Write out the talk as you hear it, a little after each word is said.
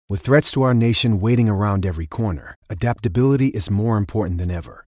With threats to our nation waiting around every corner, adaptability is more important than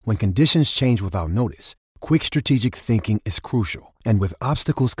ever. When conditions change without notice, quick strategic thinking is crucial. And with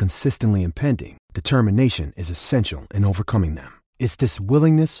obstacles consistently impending, determination is essential in overcoming them. It's this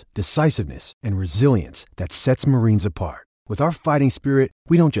willingness, decisiveness, and resilience that sets Marines apart. With our fighting spirit,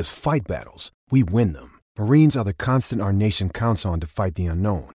 we don't just fight battles, we win them. Marines are the constant our nation counts on to fight the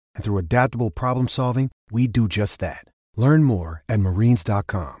unknown. And through adaptable problem solving, we do just that. Learn more at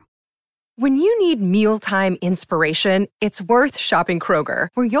marines.com. When you need mealtime inspiration, it's worth shopping Kroger,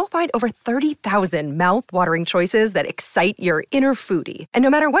 where you'll find over 30,000 mouth-watering choices that excite your inner foodie. And no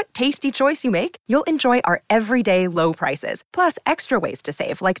matter what tasty choice you make, you'll enjoy our everyday low prices, plus extra ways to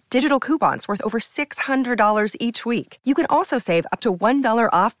save, like digital coupons worth over $600 each week. You can also save up to $1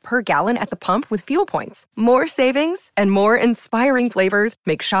 off per gallon at the pump with fuel points. More savings and more inspiring flavors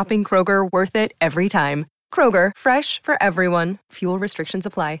make shopping Kroger worth it every time. Kroger, fresh for everyone. Fuel restrictions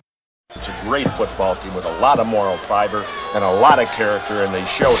apply. It's a great football team with a lot of moral fiber and a lot of character, and they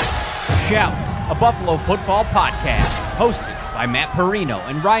showed it. Shout, a Buffalo football podcast, hosted by Matt Perino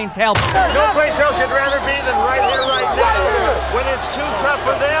and Ryan Talbot. No place else you'd rather be than right here, right now. When it's too tough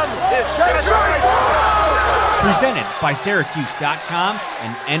for them, it's just right. Presented by Syracuse.com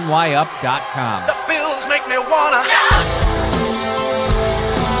and NYUp.com. The Bills make me wanna shout.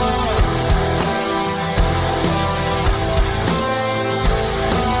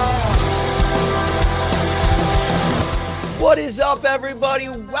 What is up, everybody?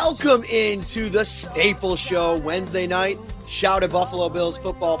 Welcome into the Staple Show Wednesday night. Shout at Buffalo Bills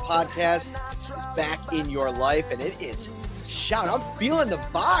football podcast is back in your life, and it is shout. I'm feeling the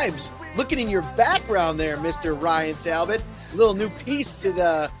vibes. Looking in your background there, Mr. Ryan Talbot. A little new piece to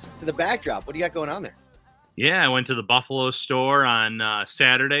the backdrop. What do you got going on there? Yeah, I went to the Buffalo store on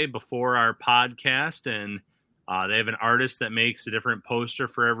Saturday before our podcast, and they have an artist that makes a different poster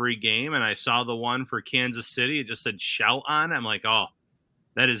for every game, and I saw the one for Kansas City. It just said shout on it. I'm like, oh,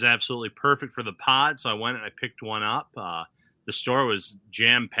 that is absolutely perfect for the pod. So I went and I picked one up. The store was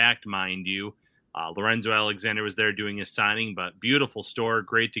jam-packed, mind you. Lorenzo Alexander was there doing his signing, but beautiful store.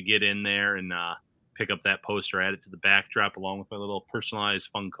 Great to get in there and pick up that poster, add it to the backdrop along with my little personalized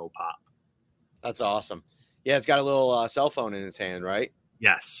Funko Pop. That's awesome. Yeah, it's got a little cell phone in its hand, right?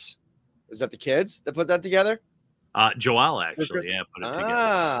 Yes. Is that the kids that put that together? Joel, actually, yeah, put it together.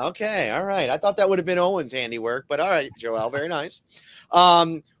 Ah, okay, all right. I thought that would have been Owen's handiwork, but all right, Joel, very nice.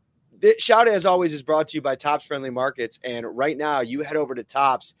 Shout, as always, is brought to you by Tops Friendly Markets, and right now you head over to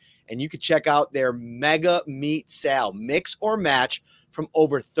Tops, and you can check out their mega meat sale, mix or match from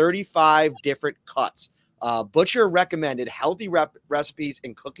over 35 different cuts. Butcher recommended healthy recipes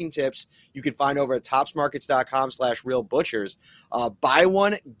and cooking tips you can find over at topsmarkets.com/realbutchers. Buy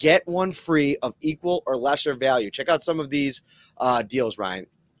one, get one free of equal or lesser value. Check out some of these deals, Ryan.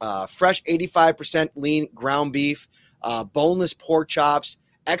 Fresh 85% lean ground beef, boneless pork chops,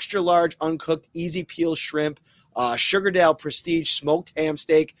 extra large uncooked easy peel shrimp, Sugardale Prestige smoked ham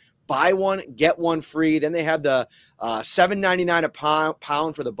steak. Buy one, get one free. Then they have the $7.99 a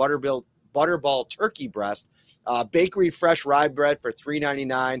pound for the Butterball turkey breast, bakery fresh rye bread for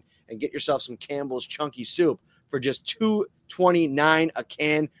 $3.99, and get yourself some Campbell's chunky soup for just $2.29 a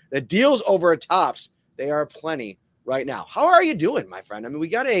can. The deals over at Tops, they are plenty right now. How are you doing, my friend? I mean, we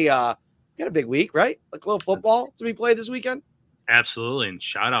got a big week, right? Like a little football to be played this weekend. Absolutely, and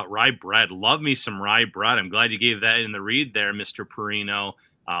shout out rye bread. Love me some rye bread. I'm glad you gave that in the read there, Mr. Perino.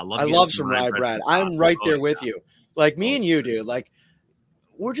 I love some rye bread. I'm right there with you. Like me and you, dude. Like,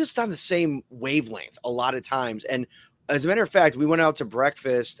 we're just on the same wavelength a lot of times. And as a matter of fact, we went out to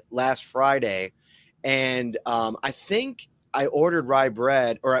breakfast last Friday, and I think I ordered rye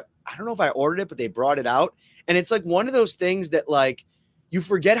bread, or I don't know if I ordered it, but they brought it out. And it's like one of those things that, like, you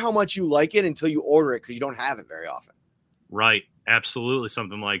forget how much you like it until you order it because you don't have it very often. Right. Absolutely.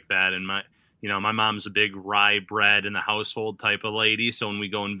 Something like that. And my mom's a big rye bread in the household type of lady. So when we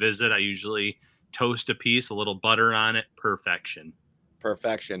go and visit, I usually toast a piece, a little butter on it. Perfection.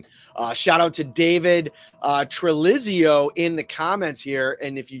 Shout out to David Trelizio in the comments here.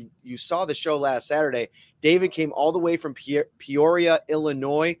 And if you saw the show last Saturday, David came all the way from Peoria,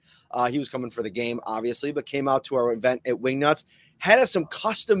 Illinois. He was coming for the game, obviously, but came out to our event at Wingnuts. Had us some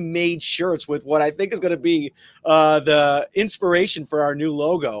custom made shirts with what I think is going to be the inspiration for our new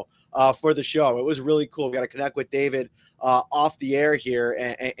logo for the show. It was really cool. We got to connect with David off the air here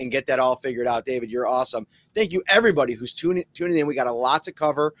and get that all figured out. David, you're awesome. Thank you, everybody who's tuning in. We got a lot to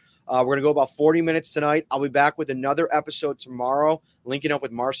cover. We're going to go about 40 minutes tonight. I'll be back with another episode tomorrow, linking up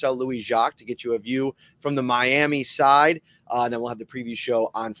with Marcel Louis-Jacques to get you a view from the Miami side. And then we'll have the preview show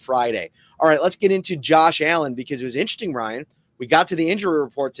on Friday. All right, let's get into Josh Allen because it was interesting, Ryan. we got to the injury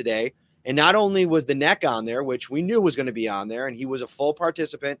report today, and not only was the neck on there, which we knew was going to be on there, and he was a full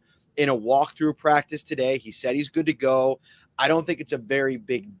participant in a walkthrough practice today. He said he's good to go. I don't think it's a very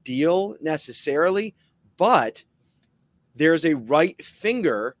big deal necessarily, but there's a right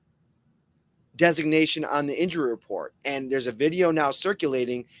finger designation on the injury report. And there's a video now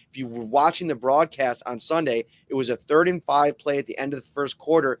circulating. If you were watching the broadcast on Sunday, it was a 3rd and 5 play at the end of the first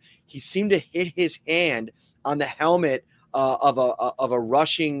quarter. He seemed to hit his hand on the helmet of a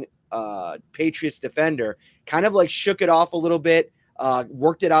rushing Patriots defender, kind of like shook it off a little bit,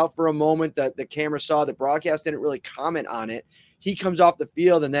 worked it out for a moment. The camera saw, the broadcast didn't really comment on it. He comes off the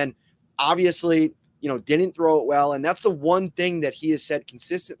field and then obviously, didn't throw it well. And that's the one thing that he has said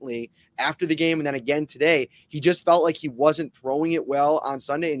consistently after the game. And then again today, he just felt like he wasn't throwing it well on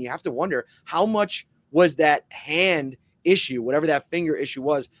Sunday. And you have to wonder, how much was that hand issue, whatever that finger issue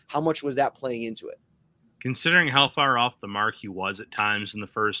was, how much was that playing into it? Considering how far off the mark he was at times in the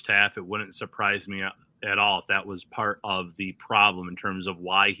first half, it wouldn't surprise me at all if that was part of the problem in terms of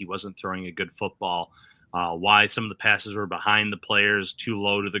why he wasn't throwing a good football, why some of the passes were behind the players, too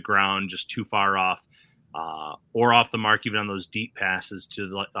low to the ground, just too far off, or off the mark even on those deep passes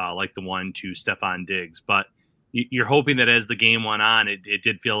to like the one to Stephon Diggs. But you're hoping that as the game went on, it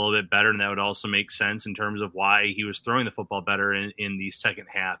did feel a little bit better, and that would also make sense in terms of why he was throwing the football better in the second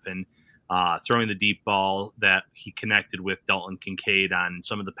half and throwing the deep ball that he connected with Dalton Kincaid on,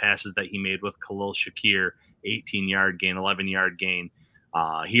 some of the passes that he made with Khalil Shakir, 18-yard gain, 11-yard gain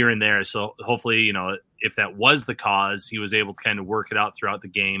here and there. So hopefully, if that was the cause, he was able to kind of work it out throughout the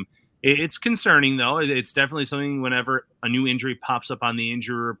game. It's concerning, though. It's definitely something whenever a new injury pops up on the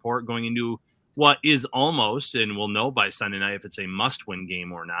injury report going into what is almost, and we'll know by Sunday night if it's a must-win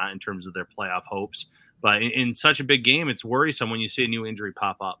game or not in terms of their playoff hopes. But in such a big game, it's worrisome when you see a new injury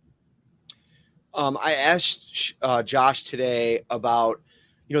pop up. I asked Josh today about,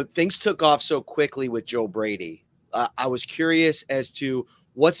 things took off so quickly with Joe Brady. I was curious as to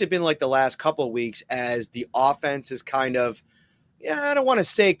what's it been like the last couple of weeks as the offense is kind of, I don't want to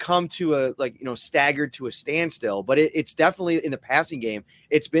say come to staggered to a standstill, but it's definitely in the passing game.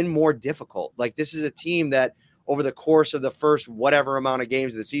 It's been more difficult. Like, this is a team that over the course of the first whatever amount of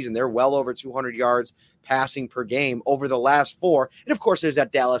games of the season, they're well over 200 yards passing per game over the last 4. And of course, there's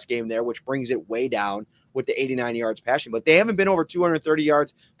that Dallas game there, which brings it way down with the 89 yards passing, but they haven't been over 230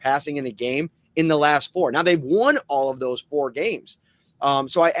 yards passing in a game in the last 4. Now they've won all of those 4 games.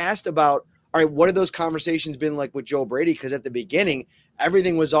 So I asked about, all right, what have those conversations been like with Joe Brady? Because at the beginning,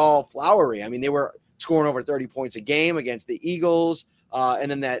 everything was all flowery. I mean, they were scoring over 30 points a game against the Eagles,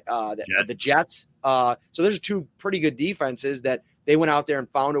 and then the Jets. So there's 2 pretty good defenses that they went out there and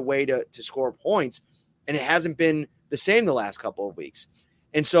found a way to score points, and it hasn't been the same the last couple of weeks.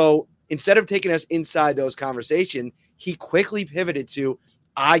 And so instead of taking us inside those conversations, he quickly pivoted to,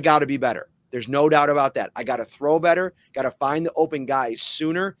 I got to be better. There's no doubt about that. I got to throw better, got to find the open guys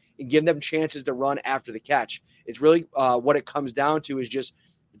sooner and give them chances to run after the catch. It's really what it comes down to is just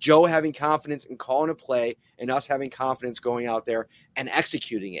Joe having confidence in calling a play and us having confidence going out there and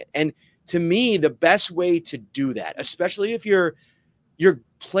executing it. And to me, the best way to do that, especially if you're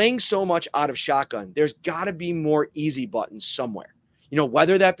playing so much out of shotgun, there's got to be more easy buttons somewhere.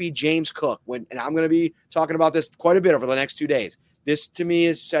 Whether that be James Cook, and I'm going to be talking about this quite a bit over the next 2 days. This, to me,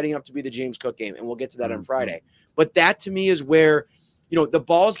 is setting up to be the James Cook game, and we'll get to that on Friday. But that, to me, is where, the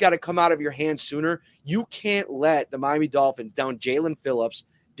ball's got to come out of your hands sooner. You can't let the Miami Dolphins, down Jalen Phillips,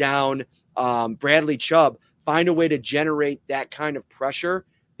 down Bradley Chubb, find a way to generate that kind of pressure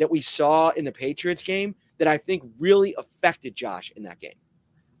that we saw in the Patriots game that I think really affected Josh in that game.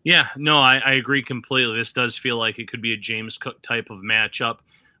 Yeah, no, I agree completely. This does feel like it could be a James Cook type of matchup.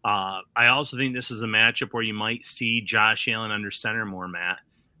 I also think this is a matchup where you might see Josh Allen under center more, Matt.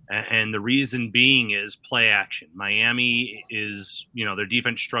 And the reason being is play action. Miami is, their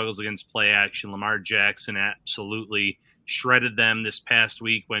defense struggles against play action. Lamar Jackson absolutely shredded them this past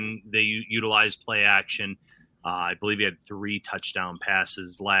week when they utilized play action. I believe he had 3 touchdown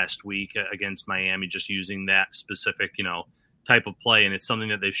passes last week against Miami, just using that specific, type of play. And it's something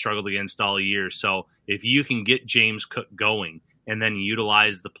that they've struggled against all year. So if you can get James Cook going and then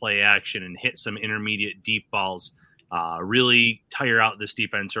utilize the play action and hit some intermediate deep balls, really tire out this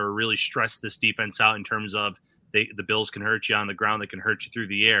defense or really stress this defense out in terms of the Bills can hurt you on the ground, they can hurt you through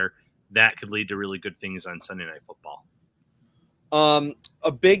the air. That could lead to really good things on Sunday Night Football.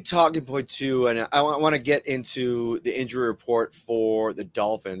 A big talking point too, and I want to get into the injury report for the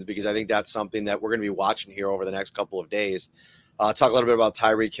Dolphins because I think that's something that we're going to be watching here over the next couple of days. Talk a little bit about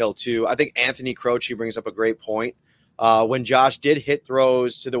Tyreek Hill too. I think Anthony Croce brings up a great point. When Josh did hit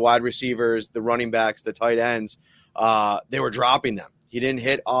throws to the wide receivers, the running backs, the tight ends, they were dropping them. He didn't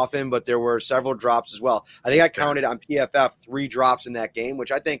hit often, but there were several drops as well. I think I counted on PFF 3 drops in that game,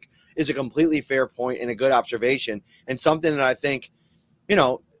 which I think is a completely fair point and a good observation, and something that I think,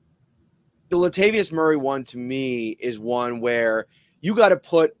 the Latavius Murray one to me is one where you got to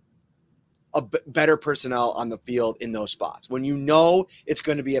put a better personnel on the field in those spots. When you know it's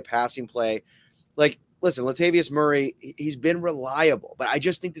going to be a passing play, like, listen, Latavius Murray, he's been reliable, but I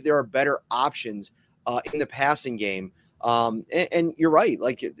just think that there are better options in the passing game. And you're right.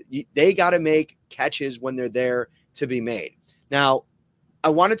 Like, they got to make catches when they're there to be made. Now, I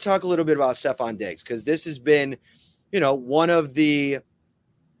want to talk a little bit about Stefon Diggs, because this has been, one of the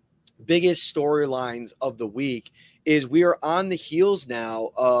biggest storylines of the week. Is we are on the heels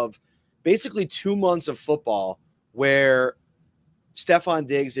now of basically 2 months of football where Stefon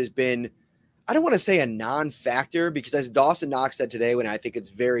Diggs has been, I don't want to say a non-factor, because as Dawson Knox said today, when I think it's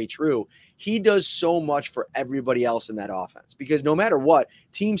very true, he does so much for everybody else in that offense, because no matter what,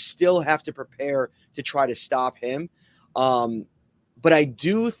 teams still have to prepare to try to stop him. But I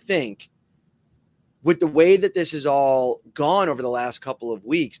do think with the way that this has all gone over the last couple of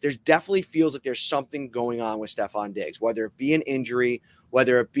weeks, there's definitely feels like there's something going on with Stefon Diggs, whether it be an injury,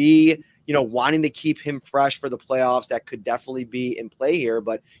 whether it be, wanting to keep him fresh for the playoffs. That could definitely be in play here.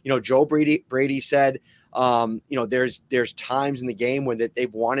 But, Joe Brady said, there's times in the game when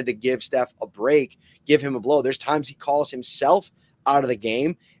they've wanted to give Steph a break, give him a blow. There's times he calls himself out of the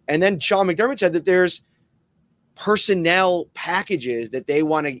game. And then Sean McDermott said that there's personnel packages that they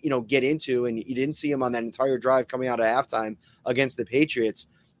want to, get into. And you didn't see him on that entire drive coming out of halftime against the Patriots.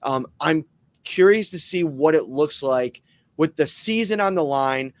 I'm curious to see what it looks like with the season on the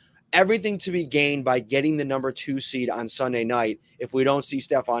line, everything to be gained by getting the number 2 seed on Sunday night. If we don't see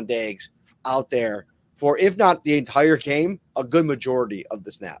Stefon Diggs out there for, if not the entire game, a good majority of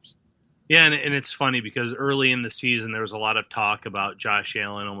the snaps. Yeah, and it's funny because early in the season, there was a lot of talk about Josh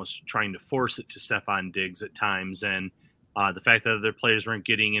Allen almost trying to force it to Stefon Diggs at times, and the fact that other players weren't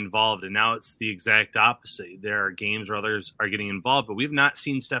getting involved. And now it's the exact opposite. There are games where others are getting involved, but we've not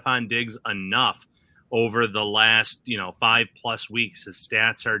seen Stefon Diggs enough over the last 5+ weeks. His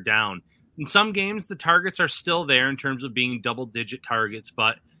stats are down. In some games, the targets are still there in terms of being double-digit targets,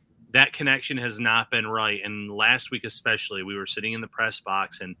 but that connection has not been right. And last week especially, we were sitting in the press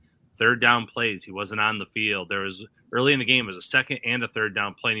box, and third down plays, he wasn't on the field. There was early in the game, it was a second and a third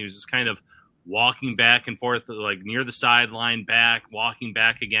down play, and he was just kind of walking back and forth, like near the sideline, back, walking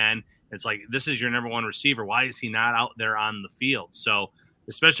back again. It's like, this is your number 1 receiver. Why is he not out there on the field? So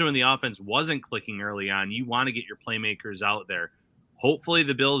especially when the offense wasn't clicking early on, you want to get your playmakers out there. Hopefully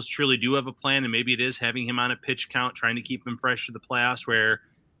the Bills truly do have a plan, and maybe it is having him on a pitch count, trying to keep him fresh for the playoffs, where,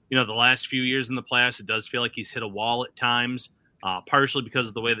 the last few years in the playoffs, it does feel like he's hit a wall at times, partially because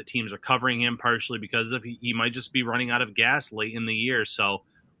of the way that teams are covering him, partially because of he might just be running out of gas late in the year. So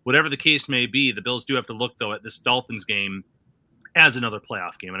whatever the case may be, the Bills do have to look, though, at this Dolphins game as another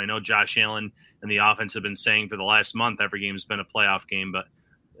playoff game. And I know Josh Allen and the offense have been saying for the last month every game's been a playoff game, but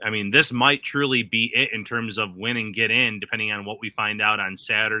I mean, this might truly be it in terms of win and get in, depending on what we find out on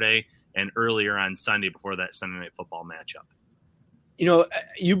Saturday and earlier on Sunday before that Sunday Night Football matchup.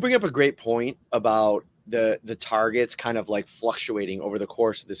 You bring up a great point about the targets kind of like fluctuating over the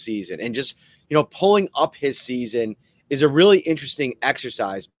course of the season, and just, pulling up his season is a really interesting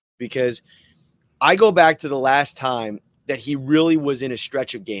exercise, because I go back to the last time that he really was in a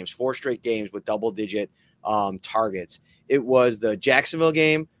stretch of games, 4 straight games with double-digit targets. It was the Jacksonville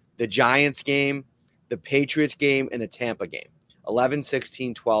game, the Giants game, the Patriots game, and the Tampa game. 11,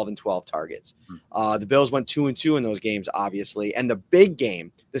 16, 12, and 12 targets. The Bills went 2-2 in those games, obviously. And the big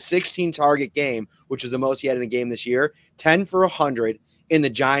game, the 16-target game, which was the most he had in a game this year, 10 for 100 in the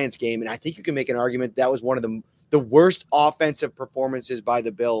Giants game. And I think you can make an argument that was one of the worst offensive performances by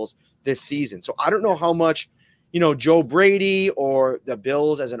the Bills this season. So I don't know how much, Joe Brady or the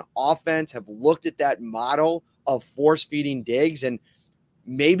Bills as an offense have looked at that model of force-feeding Diggs and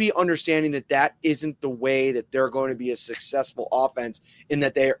maybe understanding that isn't the way that they're going to be a successful offense, in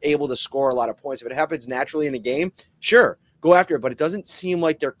that they are able to score a lot of points. If it happens naturally in a game, sure, go after it. But it doesn't seem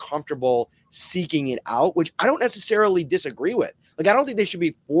like they're comfortable seeking it out, which I don't necessarily disagree with. Like, I don't think they should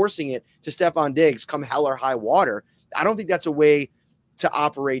be forcing it to Stefon Diggs come hell or high water. I don't think that's a way to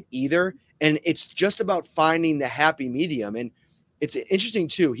operate either. And it's just about finding the happy medium. And it's interesting,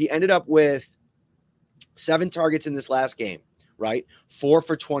 too. He ended up with 7 targets in this last game, right? 4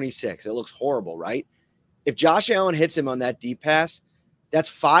 for 26. It looks horrible, right? If Josh Allen hits him on that deep pass, that's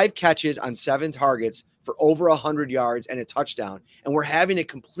 5 catches on 7 targets for over 100 yards and a touchdown. And we're having a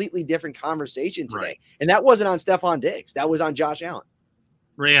completely different conversation today. Right. And that wasn't on Stefon Diggs. That was on Josh Allen.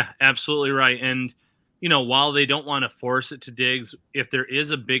 Yeah, absolutely right. And while they don't want to force it to Diggs, if there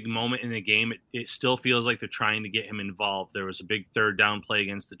is a big moment in the game, it still feels like they're trying to get him involved. There was a big third down play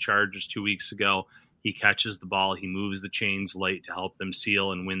against the Chargers 2 weeks ago. He catches the ball. He moves the chains late to help them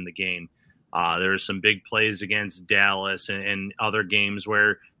seal and win the game. There are some big plays against Dallas and other games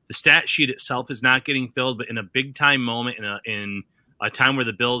where the stat sheet itself is not getting filled, but in a big-time moment, in a time where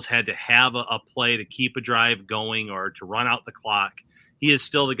the Bills had to have a play to keep a drive going or to run out the clock, he is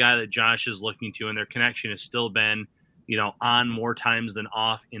still the guy that Josh is looking to, and their connection has still been, on more times than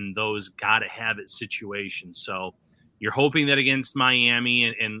off in those gotta-have-it situations. So you're hoping that against Miami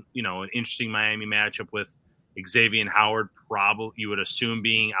and an interesting Miami matchup with Xavier Howard, probably you would assume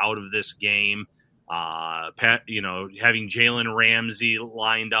being out of this game, having Jalen Ramsey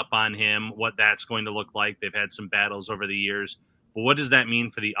lined up on him, what that's going to look like. They've had some battles over the years. But what does that mean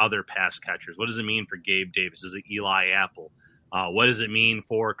for the other pass catchers? What does it mean for Gabe Davis? Is it Eli Apple? What does it mean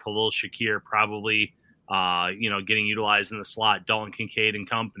for Khalil Shakir probably, getting utilized in the slot, Dalton Kincaid and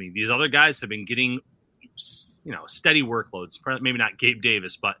company? These other guys have been getting, steady workloads, maybe not Gabe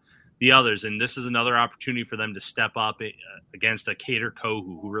Davis, but the others. And this is another opportunity for them to step up against a Kader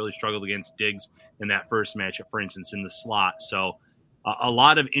Kohu, who really struggled against Diggs in that first matchup, for instance, in the slot. So a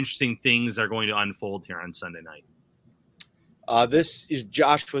lot of interesting things are going to unfold here on Sunday night.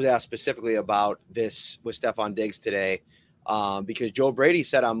 Josh was asked specifically about this with Stephon Diggs today. Because Joe Brady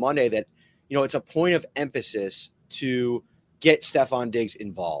said on Monday that, it's a point of emphasis to get Stephon Diggs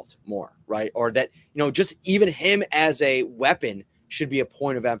involved more, right? Or that, just even him as a weapon should be a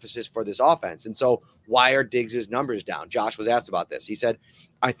point of emphasis for this offense. And so why are Diggs' numbers down? Josh was asked about this. He said,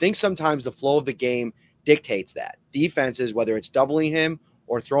 I think sometimes the flow of the game dictates that. Defenses, whether it's doubling him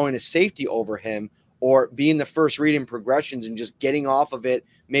or throwing a safety over him, or being the first read in progressions and just getting off of it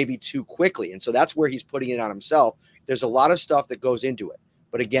maybe too quickly. And so that's where he's putting it on himself. There's a lot of stuff that goes into it.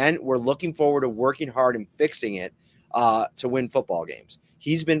 But again, we're looking forward to working hard and fixing it to win football games.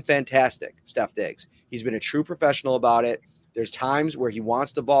 He's been fantastic, Steph Diggs. He's been a true professional about it. There's times where he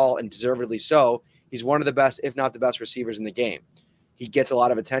wants the ball, and deservedly so. He's one of the best, if not the best, receivers in the game. He gets a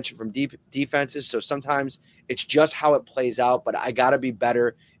lot of attention from defenses, so sometimes it's just how it plays out, but I got to be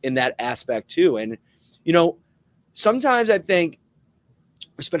better in that aspect too. And sometimes I think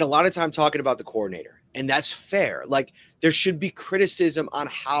we spend a lot of time talking about the coordinator, and that's fair. Like, there should be criticism on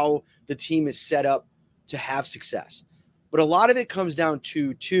how the team is set up to have success. But a lot of it comes down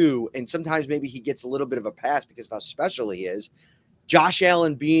to, and sometimes maybe he gets a little bit of a pass because of how special he is, Josh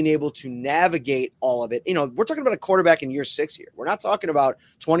Allen being able to navigate all of it. We're talking about a quarterback in year 6 here. We're not talking about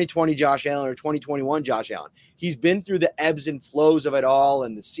 2020 Josh Allen or 2021 Josh Allen. He's been through the ebbs and flows of it all,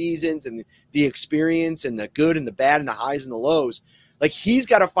 and the seasons and the experience and the good and the bad and the highs and the lows. Like, he's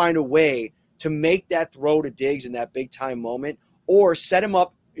got to find a way to make that throw to Diggs in that big time moment, or set him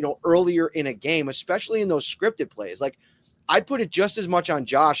up, earlier in a game, especially in those scripted plays. Like, I put it just as much on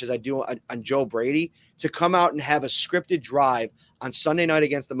Josh as I do on Joe Brady to come out and have a scripted drive on Sunday night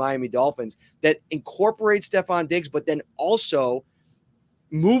against the Miami Dolphins that incorporates Stephon Diggs, but then also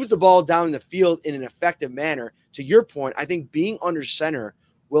moves the ball down the field in an effective manner. To your point, I think being under center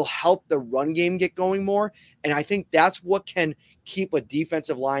will help the run game get going more. And I think that's what can keep a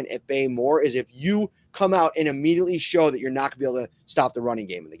defensive line at bay more, is if you come out and immediately show that you're not going to be able to stop the running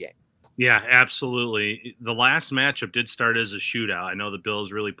game in the game. Yeah, absolutely. The last matchup did start as a shootout. I know the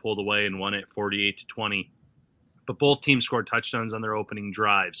Bills really pulled away and won it 48-20, but both teams scored touchdowns on their opening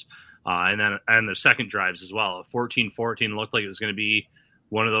drives, and their second drives as well. 14-14 looked like it was going to be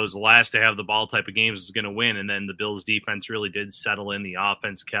one of those last to have the ball type of games is going to win, and then the Bills defense really did settle in. The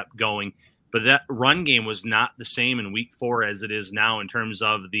offense kept going, but that run game was not the same in week 4 as it is now in terms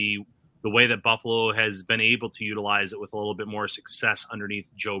of the way that Buffalo has been able to utilize it with a little bit more success underneath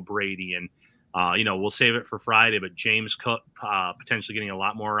Joe Brady. And, we'll save it for Friday, but James Cook potentially getting a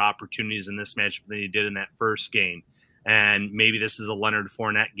lot more opportunities in this matchup than he did in that first game. And maybe this is a Leonard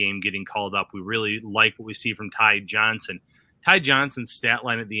Fournette game getting called up. We really like what we see from Ty Johnson. Ty Johnson's stat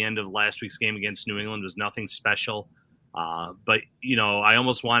line at the end of last week's game against New England was nothing special. But I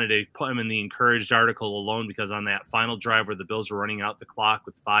almost wanted to put him in the encouraged article alone, because on that final drive where the Bills were running out the clock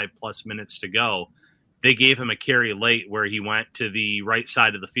with 5+ minutes to go, they gave him a carry late where he went to the right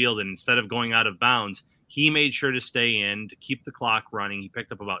side of the field, and instead of going out of bounds, he made sure to stay in to keep the clock running. He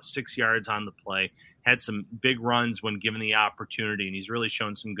picked up about 6 yards on the play, had some big runs when given the opportunity, and he's really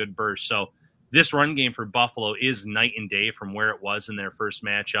shown some good bursts. So this run game for Buffalo is night and day from where it was in their first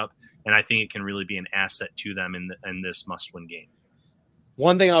matchup, and I think it can really be an asset to them in this must-win game.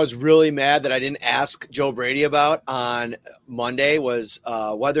 One thing I was really mad that I didn't ask Joe Brady about on Monday was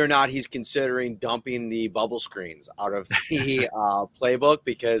whether or not he's considering dumping the bubble screens out of the playbook,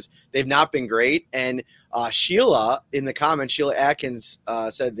 because they've not been great. And Sheila, in the comments, Sheila Atkins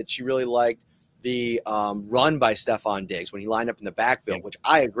said that she really liked the run by Stephon Diggs when he lined up in the backfield, which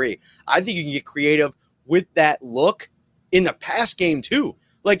I agree. I think you can get creative with that look in the pass game too.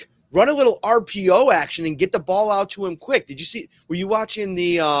 Like, run a little RPO action and get the ball out to him quick. Did you see? Were you watching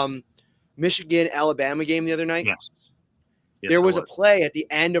the Michigan-Alabama game the other night? Yes. There was a play at the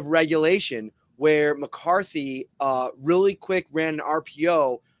end of regulation where McCarthy really quick ran an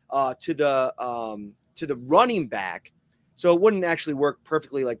RPO to the running back. So it wouldn't actually work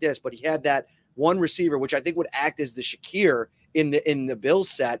perfectly like this, but he had that one receiver, which I think would act as the Shakir in the Bills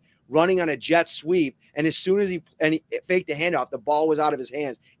set, running on a jet sweep, and as soon as he faked the handoff, the ball was out of his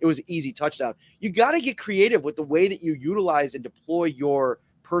hands. It was an easy touchdown. You got to get creative with the way that you utilize and deploy your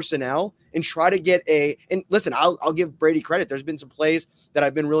personnel and try to get and listen, I'll give Brady credit. There's been some plays that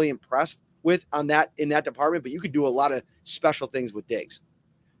I've been really impressed with in that department, but you could do a lot of special things with Diggs.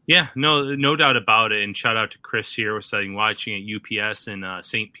 Yeah, no doubt about it. And shout out to Chris here, watching at UPS in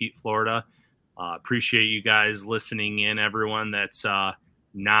St. Pete, Florida. Appreciate you guys listening in, everyone that's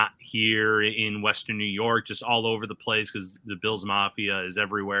not here in Western New York, just all over the place, because the Bills Mafia is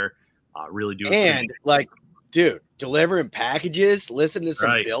everywhere. Really do. And like, dude, delivering packages, listen to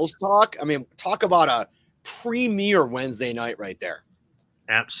some Bills talk. I mean, talk about a premier Wednesday night right there.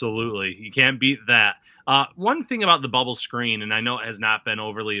 Absolutely. You can't beat that. One thing about the bubble screen, and I know it has not been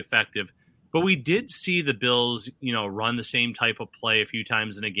overly effective, but we did see the Bills, run the same type of play a few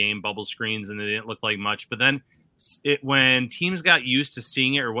times in a game, bubble screens, and they didn't look like much. But then when teams got used to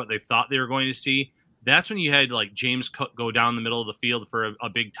seeing it, or what they thought they were going to see, that's when you had like James Cook go down the middle of the field for a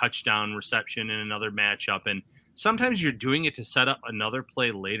big touchdown reception in another matchup. And sometimes you're doing it to set up another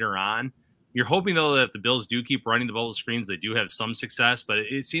play later on. You're hoping, though, that if the Bills do keep running the bubble screens, they do have some success, but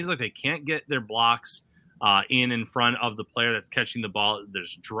it seems like they can't get their blocks in front of the player that's catching the ball.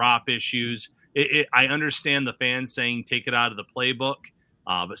 There's drop issues. I understand the fans saying take it out of the playbook,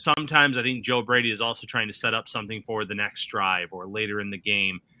 but sometimes I think Joe Brady is also trying to set up something for the next drive or later in the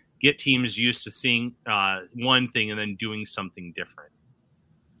game, get teams used to seeing one thing and then doing something different.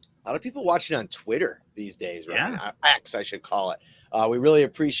 A lot of people watching on Twitter these days, right? Yeah. X, I should call it. We really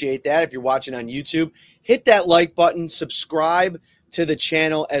appreciate that. If you're watching on YouTube, hit that like button, subscribe to the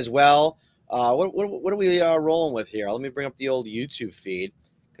channel as well. What are we rolling with here? Let me bring up the old YouTube feed,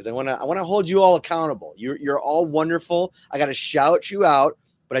 because I want to hold you all accountable. You're all wonderful. I got to shout you out,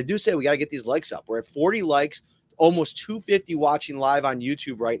 but I do say we got to get these likes up. We're at 40 likes, almost 250 watching live on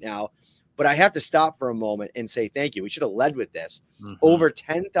YouTube right now. But I have to stop for a moment and say thank you. We should have led with this. Mm-hmm. Over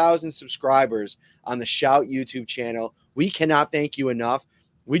 10,000 subscribers on the Shout YouTube channel. We cannot thank you enough.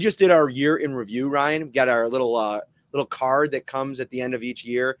 We just did our year in review, Ryan. We got our little card that comes at the end of each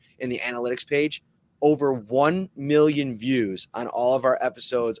year in the analytics page. Over 1 million views on all of our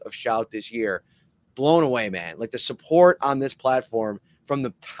episodes of Shout this year. Blown away, man. Like, the support on this platform from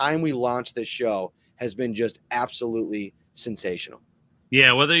the time we launched this show has been just absolutely sensational.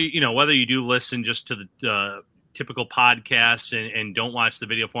 Yeah, whether you do listen just to the typical podcasts and don't watch the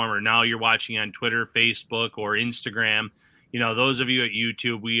video form, or now you're watching on Twitter, Facebook, or Instagram, those of you at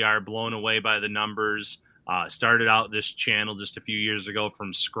YouTube, we are blown away by the numbers. Started out this channel just a few years ago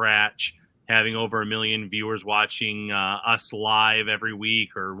from scratch, having over 1 million viewers watching us live every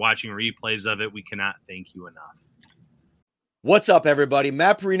week or watching replays of it. We cannot thank you enough. What's up, everybody?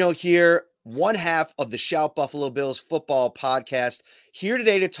 Matt Perino here, one half of the Shout Buffalo Bills football podcast, here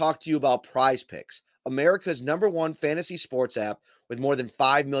today to talk to you about Prize Picks, America's #1 fantasy sports app with more than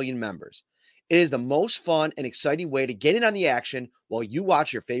 5 million members. It is the most fun and exciting way to get in on the action while you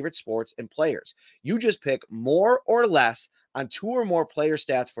watch your favorite sports and players. You just pick more or less on 2 or more player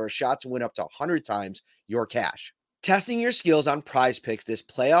stats for a shot to win up to 100 times your cash. Testing your skills on Prize Picks this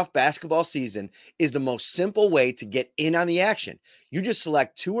playoff basketball season is the most simple way to get in on the action. You just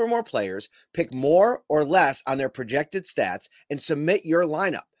select 2 or more players, pick more or less on their projected stats, and submit your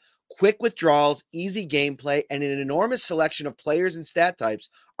lineup. Quick withdrawals, easy gameplay, and an enormous selection of players and stat types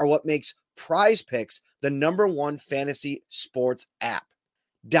are what makes Prize Picks the #1 fantasy sports app.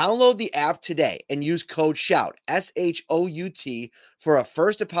 Download the app today and use code SHOUT, SHOUT, for a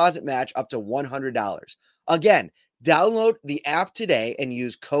first deposit match up to $100. Again, download the app today and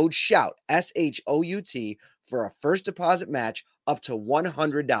use code SHOUT, SHOUT, for a first deposit match up to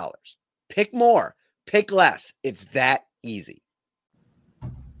 $100. Pick more, pick less. It's that easy.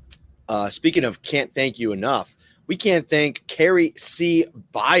 Speaking of can't thank you enough, we can't thank Carrie C.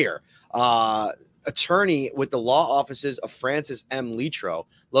 Byer. attorney with the law offices of Francis M. Litro,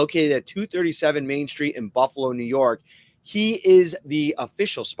 located at 237 Main Street in Buffalo, New York. He is the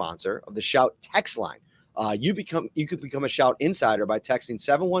official sponsor of the Shout text line. You could become a Shout insider by texting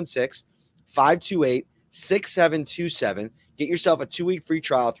 716-528-6727. Get yourself a 2-week free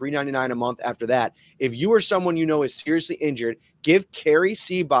trial, $3.99 a month after that. If you or someone you know is seriously injured, give Carrie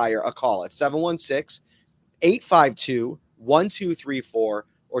Seabuyer a call at 716-852-1234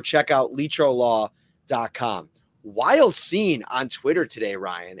 or check out litrolaw.com. Wild scene on Twitter today,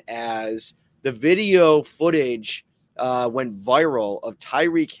 Ryan, as the video footage went viral of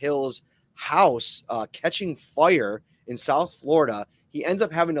Tyreek Hill's house catching fire in South Florida. He ends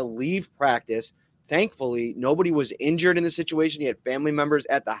up having to leave practice. Thankfully, nobody was injured in the situation. He had family members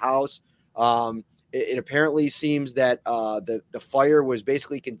at the house. It apparently seems that the fire was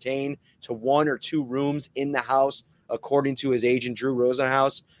basically contained to 1 or 2 rooms in the house, according to his agent, Drew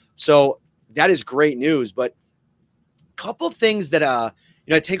Rosenhaus. So that is great news. But a couple of things that I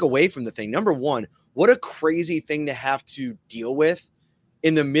take away from the thing. Number one, what a crazy thing to have to deal with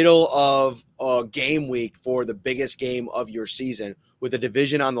in the middle of a game week for the biggest game of your season, with a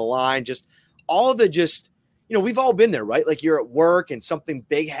division on the line. Just all the we've all been there, right? Like, you're at work and something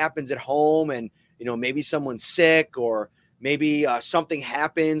big happens at home, and maybe someone's sick, or maybe something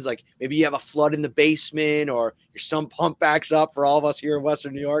happens, like maybe you have a flood in the basement, or your sump pump backs up. For all of us here in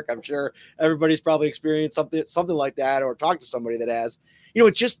Western New York, I'm sure everybody's probably experienced something like that, or talked to somebody that has.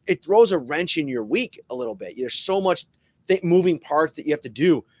 It throws a wrench in your week a little bit. There's so much moving parts that you have to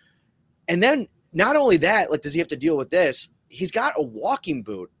do. And then not only that, like, does he have to deal with this? He's got a walking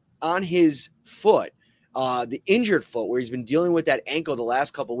boot on his foot, the injured foot, where he's been dealing with that ankle the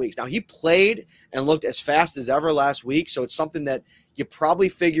last couple of weeks. Now, he played and looked as fast as ever last week, so it's something that you probably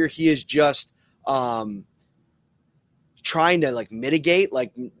figure he is just trying to mitigate,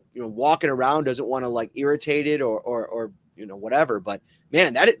 walking around, doesn't want to irritate it or whatever. But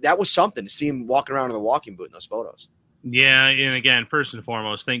man, that was something to see him walking around in the walking boot in those photos. Yeah, and again, first and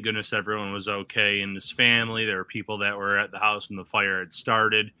foremost, thank goodness everyone was okay in his family. There were people that were at the house when the fire had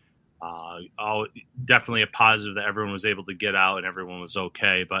started. Definitely a positive that everyone was able to get out and everyone was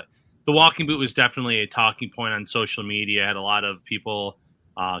okay. But the walking boot was definitely a talking point on social media. I had a lot of people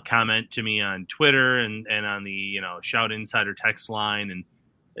comment to me on Twitter and on the Shout Insider text line and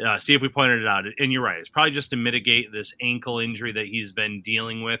see if we pointed it out. And you're right, it's probably just to mitigate this ankle injury that he's been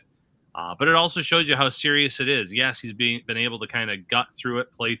dealing with. But it also shows you how serious it is. Yes, he's been able to kind of gut through it,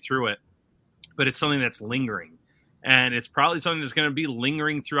 play through it, but it's something that's lingering. And it's probably something that's going to be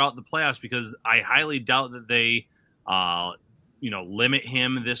lingering throughout the playoffs, because I highly doubt that they, limit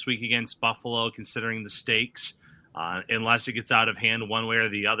him this week against Buffalo, considering the stakes. Unless it gets out of hand one way or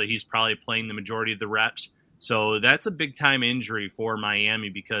the other, he's probably playing the majority of the reps. So that's a big-time injury for Miami,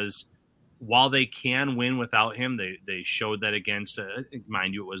 because while they can win without him, they showed that against,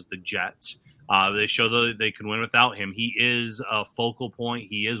 mind you, it was the Jets. They showed that they can win without him. He is a focal point.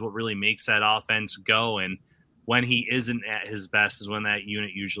 He is what really makes that offense go. And when he isn't at his best is when that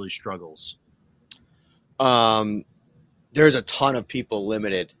unit usually struggles. There's a ton of people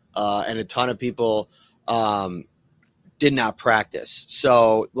limited, and a ton of people did not practice.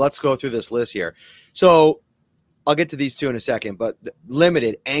 So let's go through this list here. So I'll get to these two in a second, but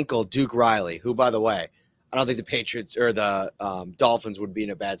limited ankle Duke Riley, who, by the way, I don't think the Patriots or the Dolphins would be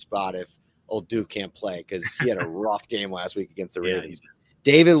in a bad spot if old Duke can't play, because he had a rough game last week against the Ravens.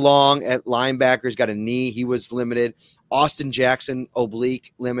 David Long at linebackers got a knee. He was limited. Austin Jackson,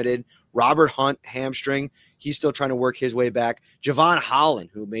 oblique, limited. Robert Hunt, hamstring. He's still trying to work his way back. Javon Holland,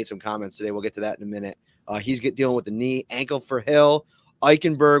 who made some comments today. We'll get to that in a minute. He's dealing with the knee. Ankle for Hill.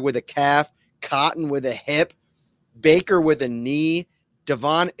 Eichenberg with a calf. Cotton with a hip. Baker with a knee.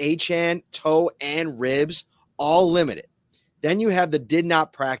 Devon Achane, toe and ribs, all limited. Then you have the did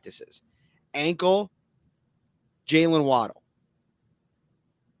not practices. Ankle, Jalen Waddle.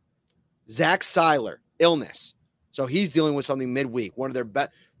 Zach Seiler, illness. So he's dealing with something midweek. One of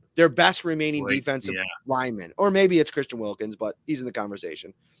their best remaining defensive linemen. Or maybe it's Christian Wilkins, but he's in the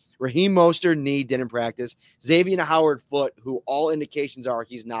conversation. Raheem Mostert, knee, didn't practice. Xavier Howard, foot, who all indications are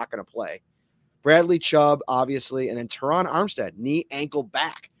he's not going to play. Bradley Chubb, obviously, and then Teron Armstead, knee, ankle,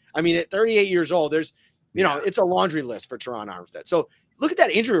 back. I mean, at 38 years old, there's, it's a laundry list for Teron Armstead. So look at that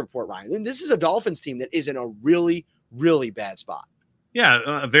injury report, Ryan. And this is a Dolphins team that is in a really, really bad spot. Yeah,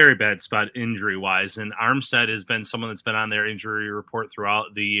 a very bad spot injury-wise. And Armstead has been someone that's been on their injury report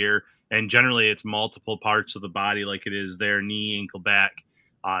throughout the year. And generally, it's multiple parts of the body, like it is their knee, ankle, back.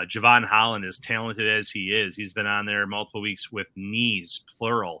 Javon Holland, as talented as he is, he's been on there multiple weeks with knees,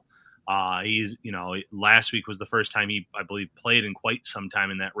 plural. Last week was the first time he, I believe, played in quite some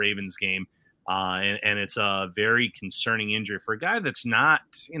time in that Ravens game. And it's a very concerning injury for a guy that's not,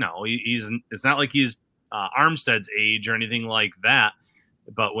 it's not like he's Armstead's age or anything like that.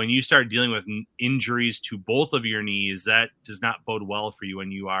 But when you start dealing with injuries to both of your knees, that does not bode well for you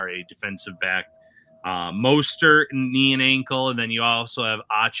when you are a defensive back. Mostert, knee and ankle, and then you also have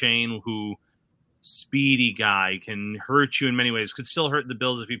Achane, who speedy guy, can hurt you in many ways. Could still hurt the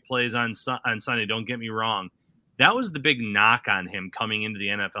Bills if he plays on Sunday. Don't get me wrong. That was the big knock on him coming into the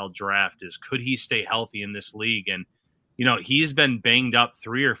NFL draft, is could he stay healthy in this league? And, he's been banged up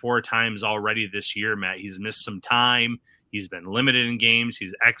 3 or 4 times already this year, Matt. He's missed some time. He's been limited in games.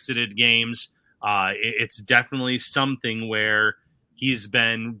 He's exited games. It's definitely something where he's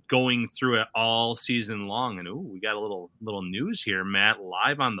been going through it all season long. And, we got a little news here, Matt,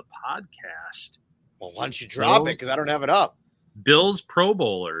 live on the podcast. Well, why don't you drop it? Because I don't have it up. Bills Pro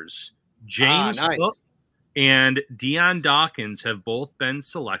Bowlers, James nice. Cook and Deion Dawkins have both been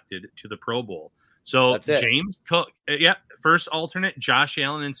selected to the Pro Bowl. So James Cook, first alternate, Josh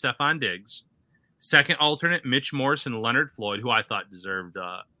Allen and Stephon Diggs. Second alternate, Mitch Morse and Leonard Floyd, who I thought deserved,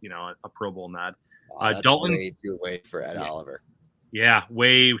 a Pro Bowl nod. That's Dalton, way too late for Ed Oliver. Yeah,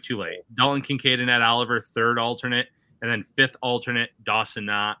 way too late. Dalton Kincaid and Ed Oliver, third alternate, and then fifth alternate, Dawson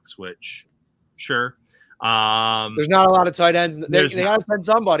Knox, which, sure. There's not a lot of tight ends. They got to send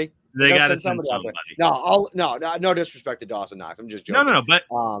somebody. They got to send somebody. No disrespect to Dawson Knox. I'm just joking. No, but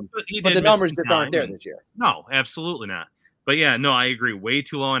the numbers just aren't there this year. No, absolutely not. But yeah, no, I agree. Way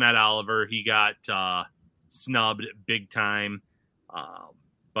too low on Ed Oliver. He got snubbed big time.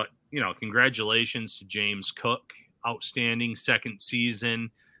 But congratulations to James Cook. Outstanding second season.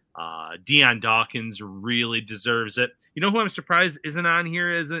 Deion Dawkins really deserves it. You know who I'm surprised isn't on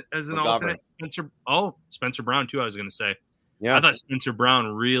here as an alternate? Spencer Brown too, I was going to say. Yeah. I thought Spencer Brown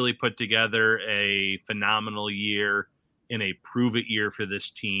really put together a phenomenal year and a prove-it year for this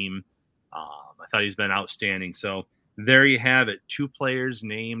team. I thought he's been outstanding. So there you have it. 2 players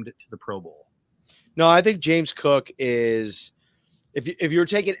named to the Pro Bowl. No, I think James Cook is, if you're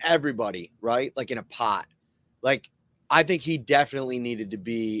taking everybody, right, like in a pot, like I think he definitely needed to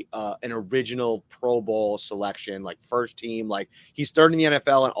be an original Pro Bowl selection, like first team. Like he's third in the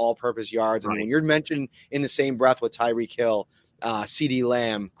NFL in all-purpose yards. Right. And when you're mentioned in the same breath with Tyreek Hill, CeeDee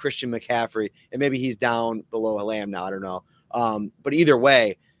Lamb, Christian McCaffrey, and maybe he's down below Lamb now, I don't know. But either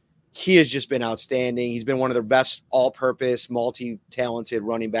way, he has just been outstanding. He's been one of the best all-purpose, multi-talented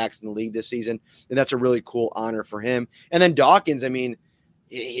running backs in the league this season, and that's a really cool honor for him. And then Dawkins, I mean,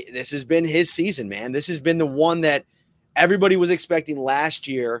 this has been his season, man. This has been the one that everybody was expecting last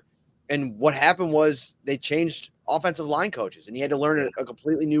year, and what happened was they changed offensive line coaches, and he had to learn a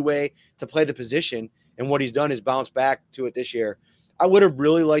completely new way to play the position, and what he's done is bounce back to it this year. I would have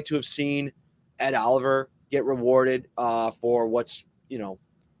really liked to have seen Ed Oliver get rewarded for what's,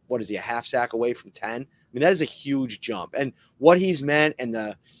 what is he, a half sack away from 10? I mean, that is a huge jump. And what he's meant, and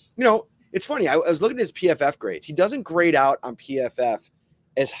it's funny. I was looking at his PFF grades. He doesn't grade out on PFF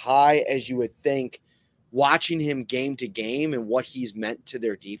as high as you would think, watching him game to game and what he's meant to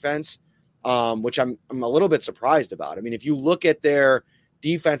their defense, which I'm a little bit surprised about. I mean, if you look at their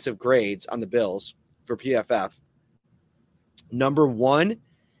defensive grades on the Bills for PFF, number 1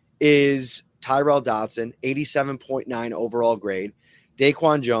 is Tyrell Dodson, 87.9 overall grade.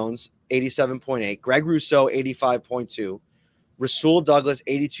 Daquan Jones, 87.8. Greg Rousseau, 85.2. Rasul Douglas,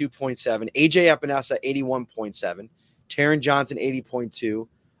 82.7. AJ Epinesa, 81.7. Taron Johnson,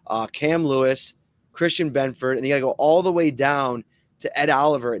 80.2. Cam Lewis, Christian Benford, and you got to go all the way down to Ed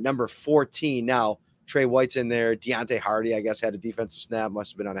Oliver at number 14. Now, Trey White's in there. Deontay Hardy, I guess, had a defensive snap.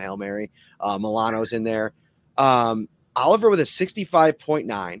 Must have been on a Hail Mary. Milano's in there. Oliver with a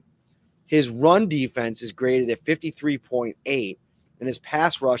 65.9. His run defense is graded at 53.8, and his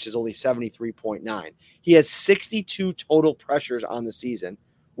pass rush is only 73.9. He has 62 total pressures on the season,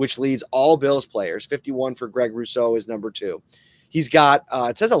 which leads all Bills players. 51 for Greg Rousseau is number 2. He's got,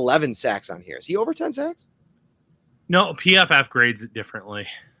 it says 11 sacks on here. Is he over 10 sacks? No, PFF grades it differently.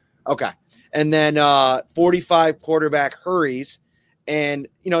 Okay. And then 45 quarterback hurries. And,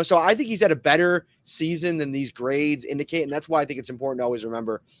 so I think he's had a better season than these grades indicate. And that's why I think it's important to always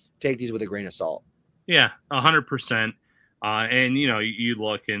remember, take these with a grain of salt. Yeah, 100%. And, you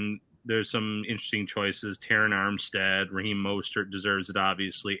look and there's some interesting choices. Taron Armstead, Raheem Mostert deserves it,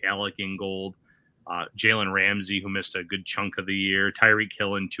 obviously. Alec Ingold. Jalen Ramsey, who missed a good chunk of the year, Tyreek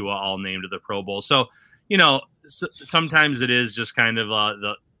Hill and Tua all named to the Pro Bowl. So, sometimes it is just kind of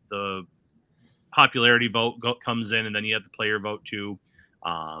the popularity vote comes in, and then you have the player vote too.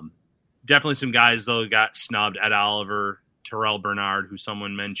 Definitely some guys, though, got snubbed. Ed Oliver, Terrell Bernard, who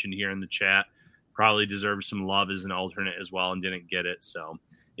someone mentioned here in the chat, probably deserves some love as an alternate as well and didn't get it. So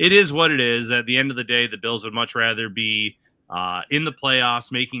it is what it is. At the end of the day, the Bills would much rather be in the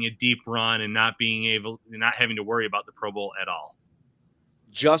playoffs, making a deep run, and not having to worry about the Pro Bowl at all.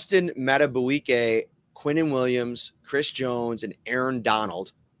 Justin Matabuike, Quinnen Williams, Chris Jones, and Aaron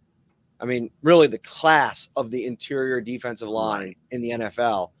Donald. I mean, really the class of the interior defensive line in the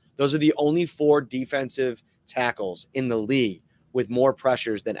NFL. Those are the only 4 defensive tackles in the league with more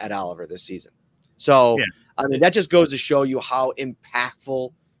pressures than Ed Oliver this season. So, I mean, that just goes to show you how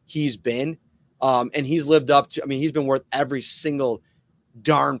impactful he's been. And he's lived up to, I mean, he's been worth every single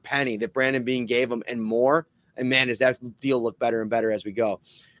darn penny that Brandon Beane gave him and more. And man, does that deal look better and better as we go.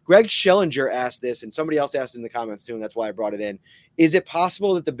 Greg Schillinger asked this, and somebody else asked in the comments too, and that's why I brought it in. Is it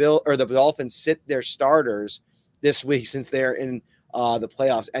possible that the Dolphins sit their starters this week since they're in the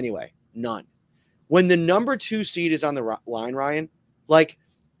playoffs anyway? None. When the number 2 seed is on the line, Ryan, like,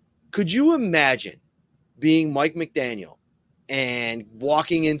 could you imagine being Mike McDaniel and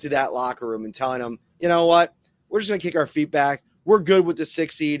walking into that locker room and telling them, you know what, we're just going to kick our feet back. We're good with the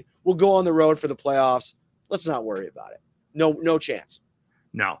 6 seed. We'll go on the road for the playoffs. Let's not worry about it. No chance.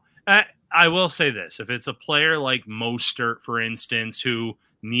 No. I will say this. If it's a player like Mostert, for instance, who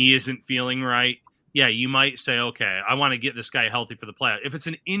knee isn't feeling right, yeah, you might say, okay, I want to get this guy healthy for the playoff. If it's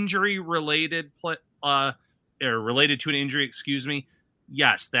an injury related or related to an injury,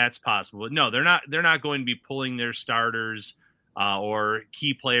 yes, that's possible. But no, they're not going to be pulling their starters or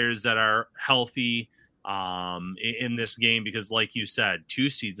key players that are healthy in this game because, like you said, 2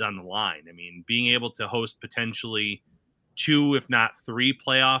 seeds on the line. I mean, being able to host potentially 2, if not 3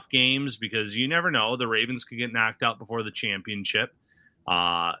 playoff games, because you never know, the Ravens could get knocked out before the championship.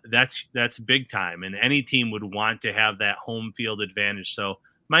 That's big time, and any team would want to have that home field advantage. So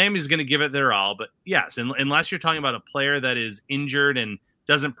Miami's going to give it their all, but yes, unless you're talking about a player that is injured and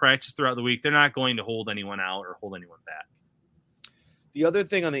doesn't practice throughout the week, they're not going to hold anyone out or hold anyone back. The other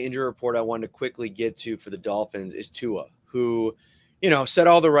thing on the injury report I wanted to quickly get to for the Dolphins is Tua, who, said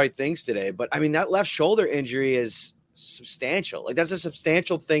all the right things today. But I mean, that left shoulder injury is substantial. Like, that's a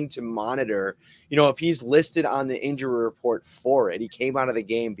substantial thing to monitor. If he's listed on the injury report for it, he came out of the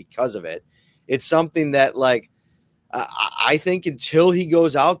game because of it. It's something that, like, I think until he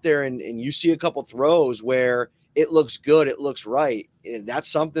goes out there and you see a couple throws where it looks good, it looks right, and that's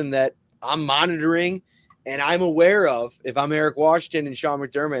something that I'm monitoring and I'm aware of if I'm Eric Washington and Sean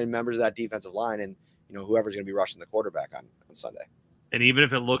McDermott and members of that defensive line and, whoever's going to be rushing the quarterback on Sunday. And even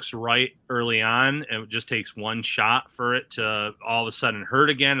if it looks right early on, it just takes one shot for it to all of a sudden hurt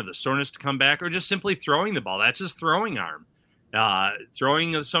again, or the soreness to come back, or just simply throwing the ball. That's his throwing arm.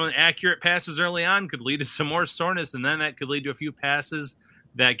 Throwing some accurate passes early on could lead to some more soreness, and then that could lead to a few passes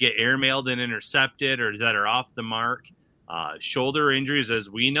that get airmailed and intercepted or that are off the mark. Shoulder injuries, as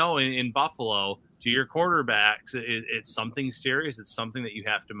we know in Buffalo, to your quarterbacks, it's something serious. It's something that you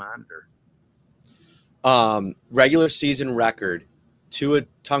have to monitor. Regular season record, Tua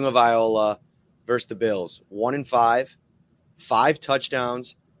Tagovailoa versus the Bills, 1-5, 5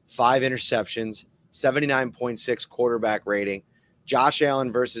 touchdowns, 5 interceptions, 79.6 quarterback rating. Josh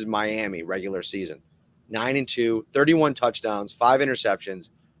Allen versus Miami, regular season, 9-2, 31 touchdowns, 5 interceptions,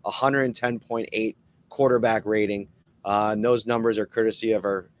 110.8 quarterback rating. And those numbers are courtesy of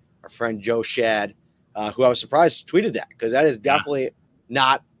our friend Joe Shad, who I was surprised tweeted that, because that is definitely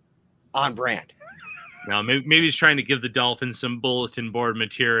not on brand. Now, maybe he's trying to give the Dolphins some bulletin board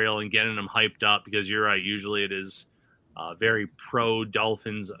material and getting them hyped up, because you're right. Usually it is a very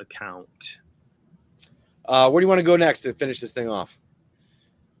pro-Dolphins account. Where do you want to go next to finish this thing off?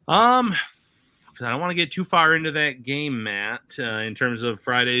 I don't want to get too far into that game, Matt, in terms of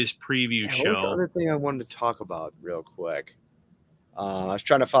Friday's preview show. What was the other thing I wanted to talk about real quick? I was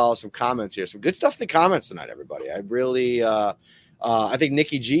trying to follow some comments here. Some good stuff in the comments tonight, everybody. I really I think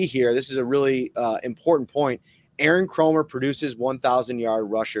Nikki G here, this is a really important point. Aaron Kromer produces 1,000-yard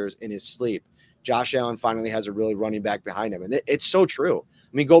rushers in his sleep. Josh Allen finally has a really running back behind him. And it's so true. I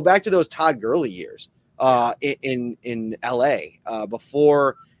mean, go back to those Todd Gurley years in L.A.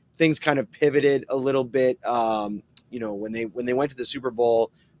 Before things kind of pivoted a little bit. When they went to the Super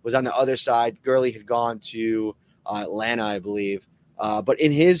Bowl, was on the other side. Gurley had gone to Atlanta, I believe. But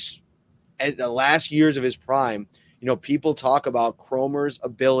in the last years of his prime, people talk about Kromer's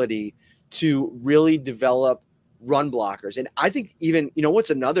ability to really develop run blockers. And I think even, what's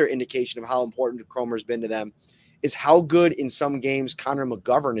another indication of how important Kromer's been to them is how good in some games Connor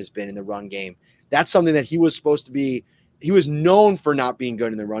McGovern has been in the run game. That's something that he was supposed to be. He was known for not being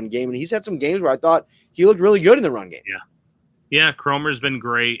good in the run game. And he's had some games where I thought he looked really good in the run game. Yeah, Kromer's been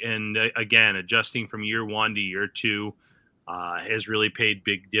great. And again, adjusting from year 1 to year 2 has really paid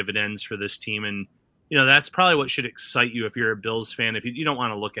big dividends for this team. And that's probably what should excite you if you're a Bills fan. If you don't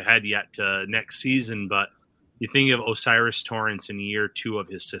want to look ahead yet to next season, but you think of Osiris Torrance in year 2 of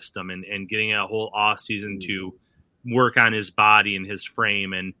his system and getting a whole offseason to work on his body and his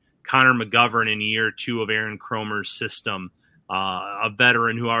frame, and Connor McGovern in year 2 of Aaron Cromer's system, a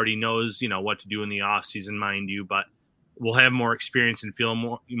veteran who already knows, what to do in the offseason, mind you, but will have more experience and feel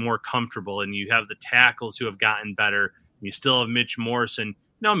more comfortable. And you have the tackles who have gotten better. You still have Mitch Morrison.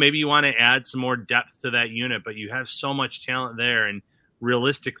 Maybe you want to add some more depth to that unit, but you have so much talent there. And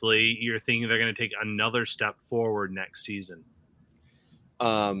realistically, you're thinking they're going to take another step forward next season.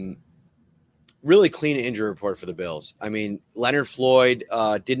 Really clean injury report for the Bills. I mean, Leonard Floyd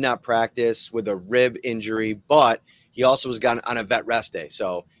did not practice with a rib injury, but he also was gone on a vet rest day.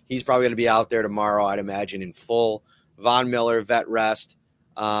 So he's probably going to be out there tomorrow, I'd imagine, in full. Von Miller, vet rest.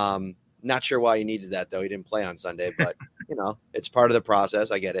 Not sure why he needed that, though. He didn't play on Sunday, but, it's part of the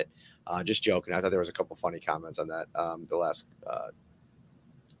process. I get it. Just joking. I thought there was a couple funny comments on that the last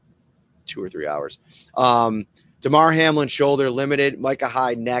 2 or 3 hours. DeMar Hamlin, shoulder limited. Micah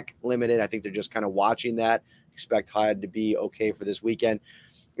Hyde, neck limited. I think they're just kind of watching that. Expect Hyde to be okay for this weekend.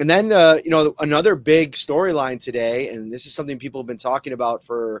 And then, another big storyline today, and this is something people have been talking about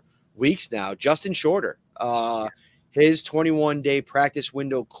for weeks now, Justin Shorter. His 21-day practice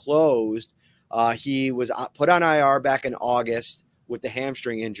window closed. He was put on IR back in August with the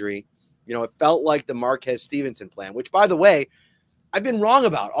hamstring injury. It felt like the Marquez Stevenson plan, which, by the way, I've been wrong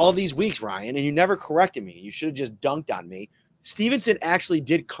about all these weeks, Ryan, and you never corrected me. You should have just dunked on me. Stevenson actually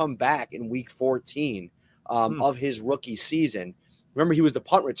did come back in week 14 of his rookie season. Remember, he was the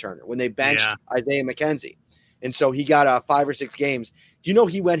punt returner when they benched Isaiah McKenzie. And so he got 5 or 6 games. Do you know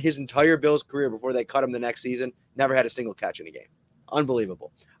he went his entire Bills career before they cut him the next season? Never had a single catch in a game.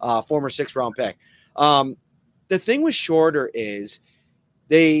 Unbelievable. Former 6th-round pick. The thing with Shorter is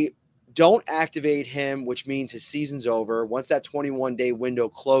they don't activate him, which means his season's over. Once that 21-day window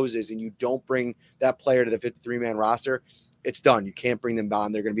closes and you don't bring that player to the 53-man roster, it's done. You can't bring them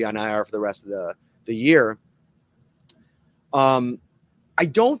on. They're going to be on IR for the rest of the year. I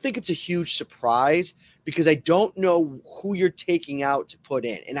don't think it's a huge surprise because I don't know who you're taking out to put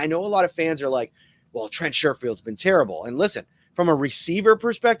in. And I know a lot of fans are like, well, Trent Sherfield's been terrible. And listen, from a receiver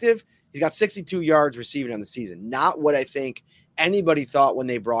perspective, he's got 62 yards receiving on the season. Not what I think anybody thought when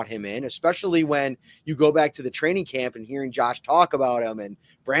they brought him in, especially when you go back to the training camp and hearing Josh talk about him and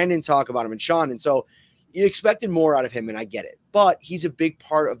Brandon talk about him and Sean. And so you expected more out of him, and I get it. But he's a big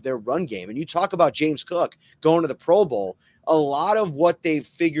part of their run game. And you talk about James Cook going to the Pro Bowl. A lot of what they've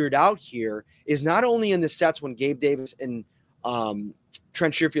figured out here is not only in the sets when Gabe Davis and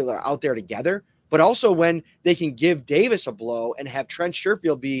Trent Sherfield are out there together, but also when they can give Davis a blow and have Trent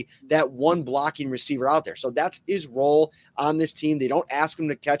Sherfield be that one blocking receiver out there. So that's his role on this team. They don't ask him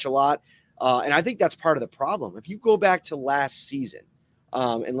to catch a lot. And I think that's part of the problem. If you go back to last season,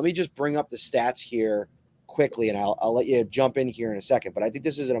 and let me just bring up the stats here quickly, and I'll let you jump in here in a second, but I think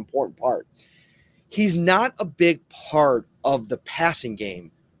this is an important part. He's not a big part of the passing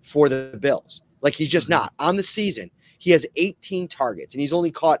game for the Bills. Like, he's just not. On the season, he has 18 targets, and he's only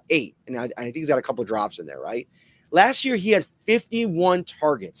caught 8. And I think he's got a couple drops in there, right? Last year, he had 51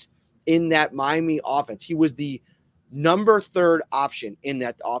 targets in that Miami offense. He was the number 3rd option in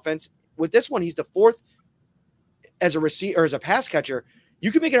that offense. With this one, he's the 4th as a receiver or as a pass catcher.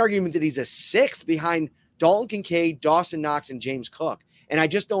 You could make an argument that he's a 6th behind Dalton Kincaid, Dawson Knox, and James Cook. And I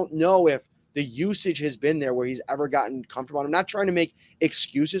just don't know if the usage has been there where he's ever gotten comfortable. I'm not trying to make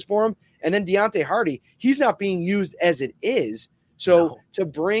excuses for him. And then Deontay Hardy, he's not being used as it is. So to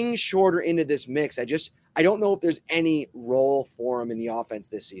bring Shorter into this mix, I don't know if there's any role for him in the offense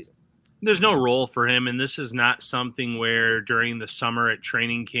this season. There's no role for him, and this is not something where during the summer at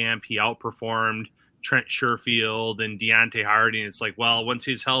training camp he outperformed Trent Sherfield and Deontay Hardy, and it's like, well, once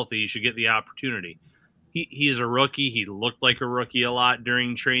he's healthy, he should get the opportunity. He's a rookie. He looked like a rookie a lot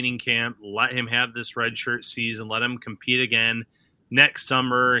during training camp. Let him have this redshirt season. Let him compete again next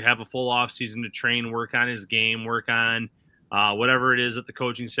summer, have a full offseason to train, work on his game, work on whatever it is that the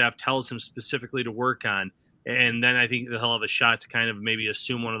coaching staff tells him specifically to work on. And then I think he'll have a shot to kind of maybe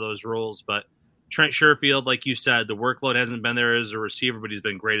assume one of those roles. But Trent Sherfield, like you said, the workload hasn't been there as a receiver, but he's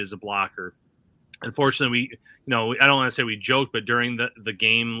been great as a blocker. Unfortunately, I don't want to say we joked, but during the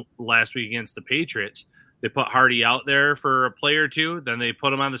game last week against the Patriots, they put Hardy out there for a play or two. Then they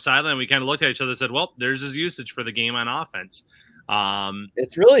put him on the sideline. We kind of looked at each other and said, well, there's his usage for the game on offense.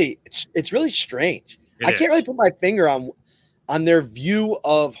 It's really strange. I can't really put my finger on their view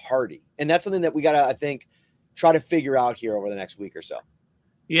of Hardy. And that's something that we got to, I think, try to figure out here over the next week or so.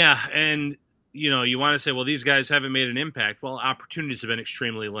 Yeah. And you want to say, well, these guys haven't made an impact. Well, opportunities have been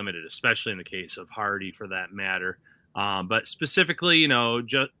extremely limited, especially in the case of Hardy for that matter. But specifically,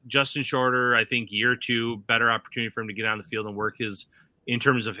 Justin Shorter, I think year 2, better opportunity for him to get on the field and work in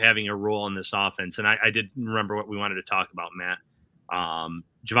terms of having a role in this offense. And I did remember what we wanted to talk about, Matt.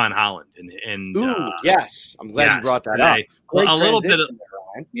 Javon Holland. Yes. I'm glad you brought that up. A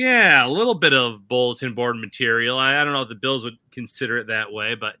little bit of bulletin board material. I don't know if the Bills would consider it that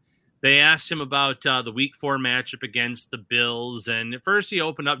way, but they asked him about the Week 4 matchup against the Bills. And at first he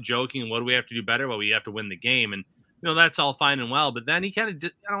opened up joking, what do we have to do better? Well, we have to win the game. And, that's all fine and well. But then he kind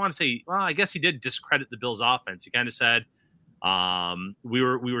of I don't want to say, well, I guess he did discredit the Bills offense. He kind of said, we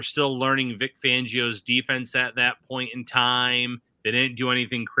were still learning Vic Fangio's defense at that point in time. They didn't do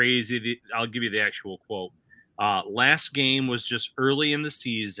anything crazy. I'll give you the actual quote. Last game was just early in the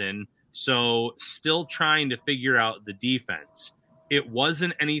season, so still trying to figure out the defense. It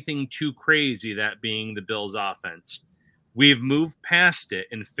wasn't anything too crazy, that being the Bills' offense. We've moved past it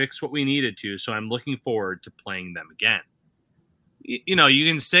and fixed what we needed to, so I'm looking forward to playing them again. You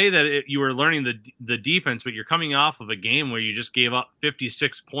can say that you were learning the defense, but you're coming off of a game where you just gave up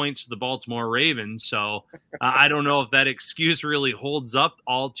 56 points to the Baltimore Ravens. So I don't know if that excuse really holds up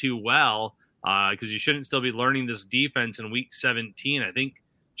all too well, because you shouldn't still be learning this defense in Week 17. I think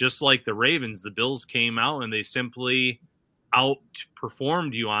just like the Ravens, the Bills came out and they simply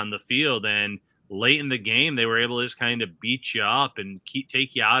outperformed you on the field. And late in the game, they were able to just kind of beat you up and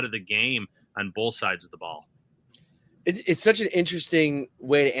take you out of the game on both sides of the ball. It's such an interesting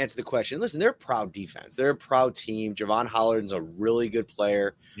way to answer the question. Listen, they're a proud defense. They're a proud team. Javon Holland's a really good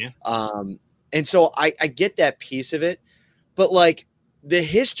player. Yeah. And so I get that piece of it. But, the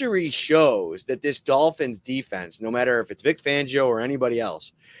history shows that this Dolphins defense, no matter if it's Vic Fangio or anybody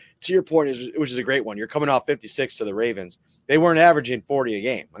else, to your point, which is a great one, you're coming off 56 to the Ravens. They weren't averaging 40 a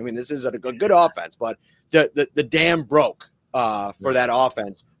game. I mean, this is a good offense, but the dam broke for that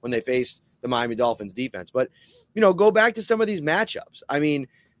offense when they faced the Miami Dolphins defense. But, go back to some of these matchups. I mean,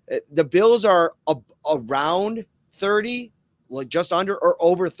 the Bills are around 30, just under or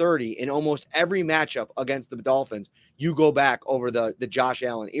over 30 in almost every matchup against the Dolphins. You go back over the Josh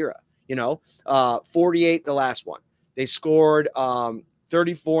Allen era, 48 the last one. They scored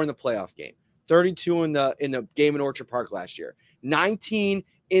 34 in the playoff game, 32 in the game in Orchard Park last year, 19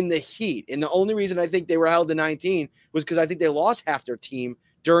 in the Heat. And the only reason I think they were held to 19 was because I think they lost half their team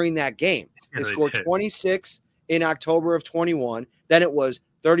during that game. They scored 26 in October of 21. Then it was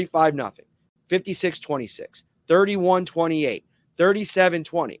 35-0, 56-26, 31-28,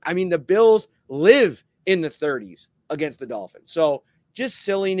 37-20. I mean, the Bills live in the 30s against the Dolphins. So just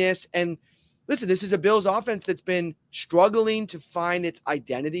silliness. And listen, this is a Bills offense that's been struggling to find its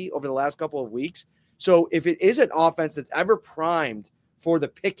identity over the last couple of weeks. So if it is an offense that's ever primed for the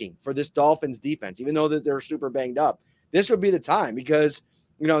picking for this Dolphins defense, even though that they're super banged up, this would be the time because,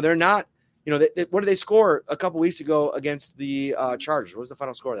 they're not, what did they score a couple weeks ago against the Chargers? What was the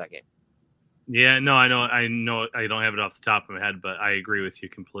final score of that game? Yeah, no, I know. I don't have it off the top of my head, but I agree with you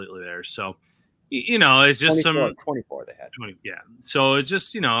completely there. So, it's just 24 they had. 20, yeah. So it's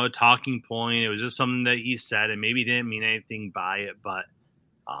just, a talking point. It was just something that he said and maybe didn't mean anything by it. But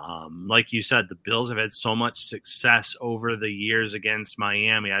like you said, the Bills have had so much success over the years against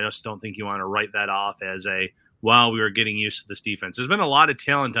Miami. I just don't think you want to write that off as we were getting used to this defense. There's been a lot of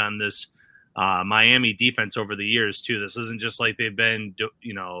talent on this Miami defense over the years too. This isn't just like they've been,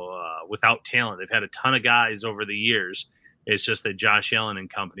 without talent. They've had a ton of guys over the years. It's just that Josh Allen and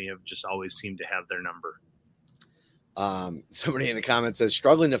company have just always seemed to have their number. Somebody in the comments says,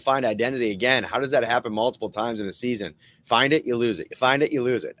 struggling to find identity again. How does that happen multiple times in a season? Find it, you lose it. You find it, you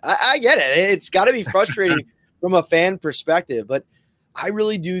lose it. I get it. It's got to be frustrating from a fan perspective, but I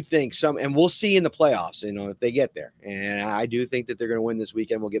really do think and we'll see in the playoffs, if they get there. And I do think that they're going to win this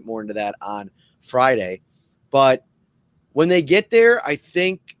weekend. We'll get more into that on Friday. But when they get there, I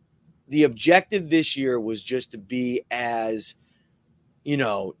think the objective this year was just to be as,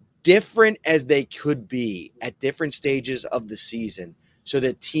 different as they could be at different stages of the season so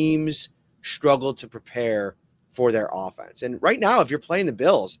that teams struggle to prepare for their offense. And right now, if you're playing the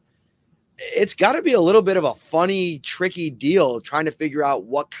Bills, it's got to be a little bit of a funny, tricky deal trying to figure out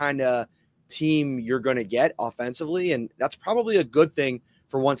what kind of team you're going to get offensively. And that's probably a good thing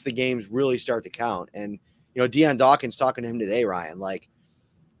for once the games really start to count. And, Deion Dawkins talking to him today, Ryan,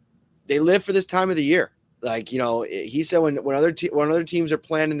 they live for this time of the year. He said when other teams are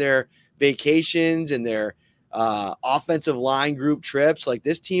planning their vacations and their offensive line group trips,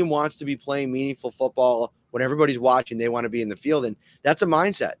 this team wants to be playing meaningful football. When everybody's watching, they want to be in the field. And that's a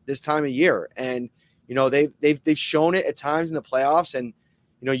mindset this time of year. And, they've shown it at times in the playoffs. And,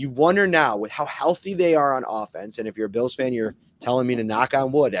 You wonder now with how healthy they are on offense. And if you're a Bills fan, you're telling me to knock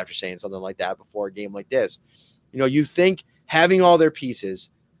on wood after saying something like that before a game like this. You think having all their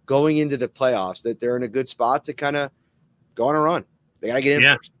pieces going into the playoffs that they're in a good spot to kind of go on a run. They got to get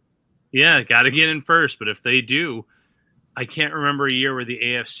in first. Yeah, got to get in first. But if they do, I can't remember a year where the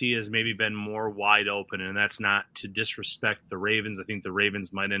AFC has maybe been more wide open, and that's not to disrespect the Ravens. I think the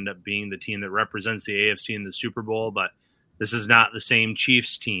Ravens might end up being the team that represents the AFC in the Super Bowl, but this is not the same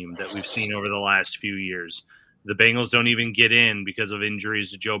Chiefs team that we've seen over the last few years. The Bengals don't even get in because of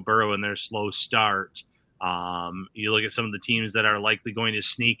injuries to Joe Burrow and their slow start. You look at some of the teams that are likely going to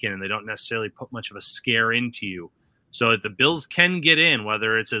sneak in, and they don't necessarily put much of a scare into you. So if the Bills can get in,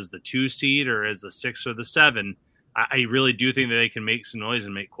 whether it's as the 2 seed or as the 6 or the 7, I really do think that they can make some noise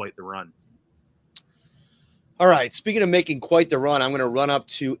and make quite the run. All right. Speaking of making quite the run, I'm going to run up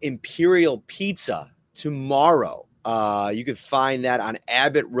to Imperial Pizza tomorrow. You can find that on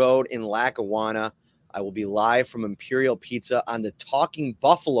Abbott Road in Lackawanna. I will be live from Imperial Pizza on the Talking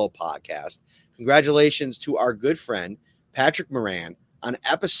Buffalo podcast. Congratulations to our good friend, Patrick Moran, on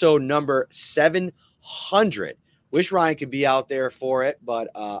episode number 700. Wish Ryan could be out there for it, but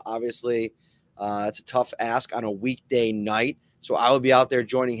obviously it's a tough ask on a weekday night. So I will be out there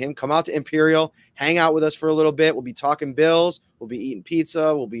joining him. Come out to Imperial, hang out with us for a little bit. We'll be talking Bills. We'll be eating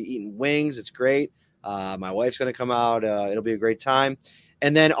pizza. We'll be eating wings. It's great. My wife's going to come out. It'll be a great time.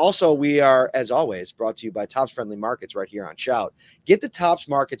 And then also we are, as always, brought to you by Tops Friendly Markets right here on Shout. Get the Tops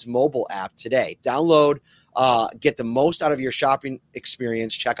Markets mobile app today. Download, get the most out of your shopping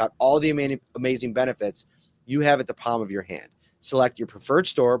experience. Check out all the amazing benefits you have at the palm of your hand. Select your preferred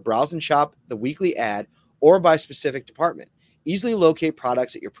store, browse and shop the weekly ad, or by specific department. Easily locate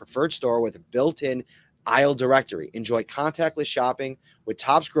products at your preferred store with a built-in aisle directory. Enjoy contactless shopping with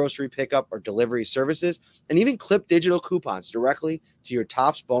Tops grocery pickup or delivery services, and even clip digital coupons directly to your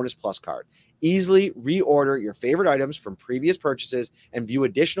Tops Bonus Plus card. Easily reorder your favorite items from previous purchases and view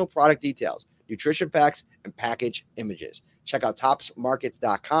additional product details, nutrition facts, and package images. Check out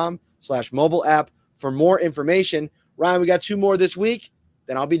topsmarkets.com/mobile app for more information. Ryan, we got 2 more this week.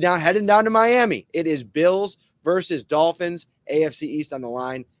 Then I'll be heading down to Miami. It is Bills versus Dolphins, AFC East on the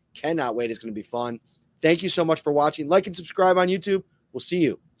line. Cannot wait. It's going to be fun. Thank you so much for watching. Like and subscribe on YouTube. We'll see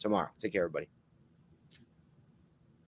you tomorrow. Take care, everybody.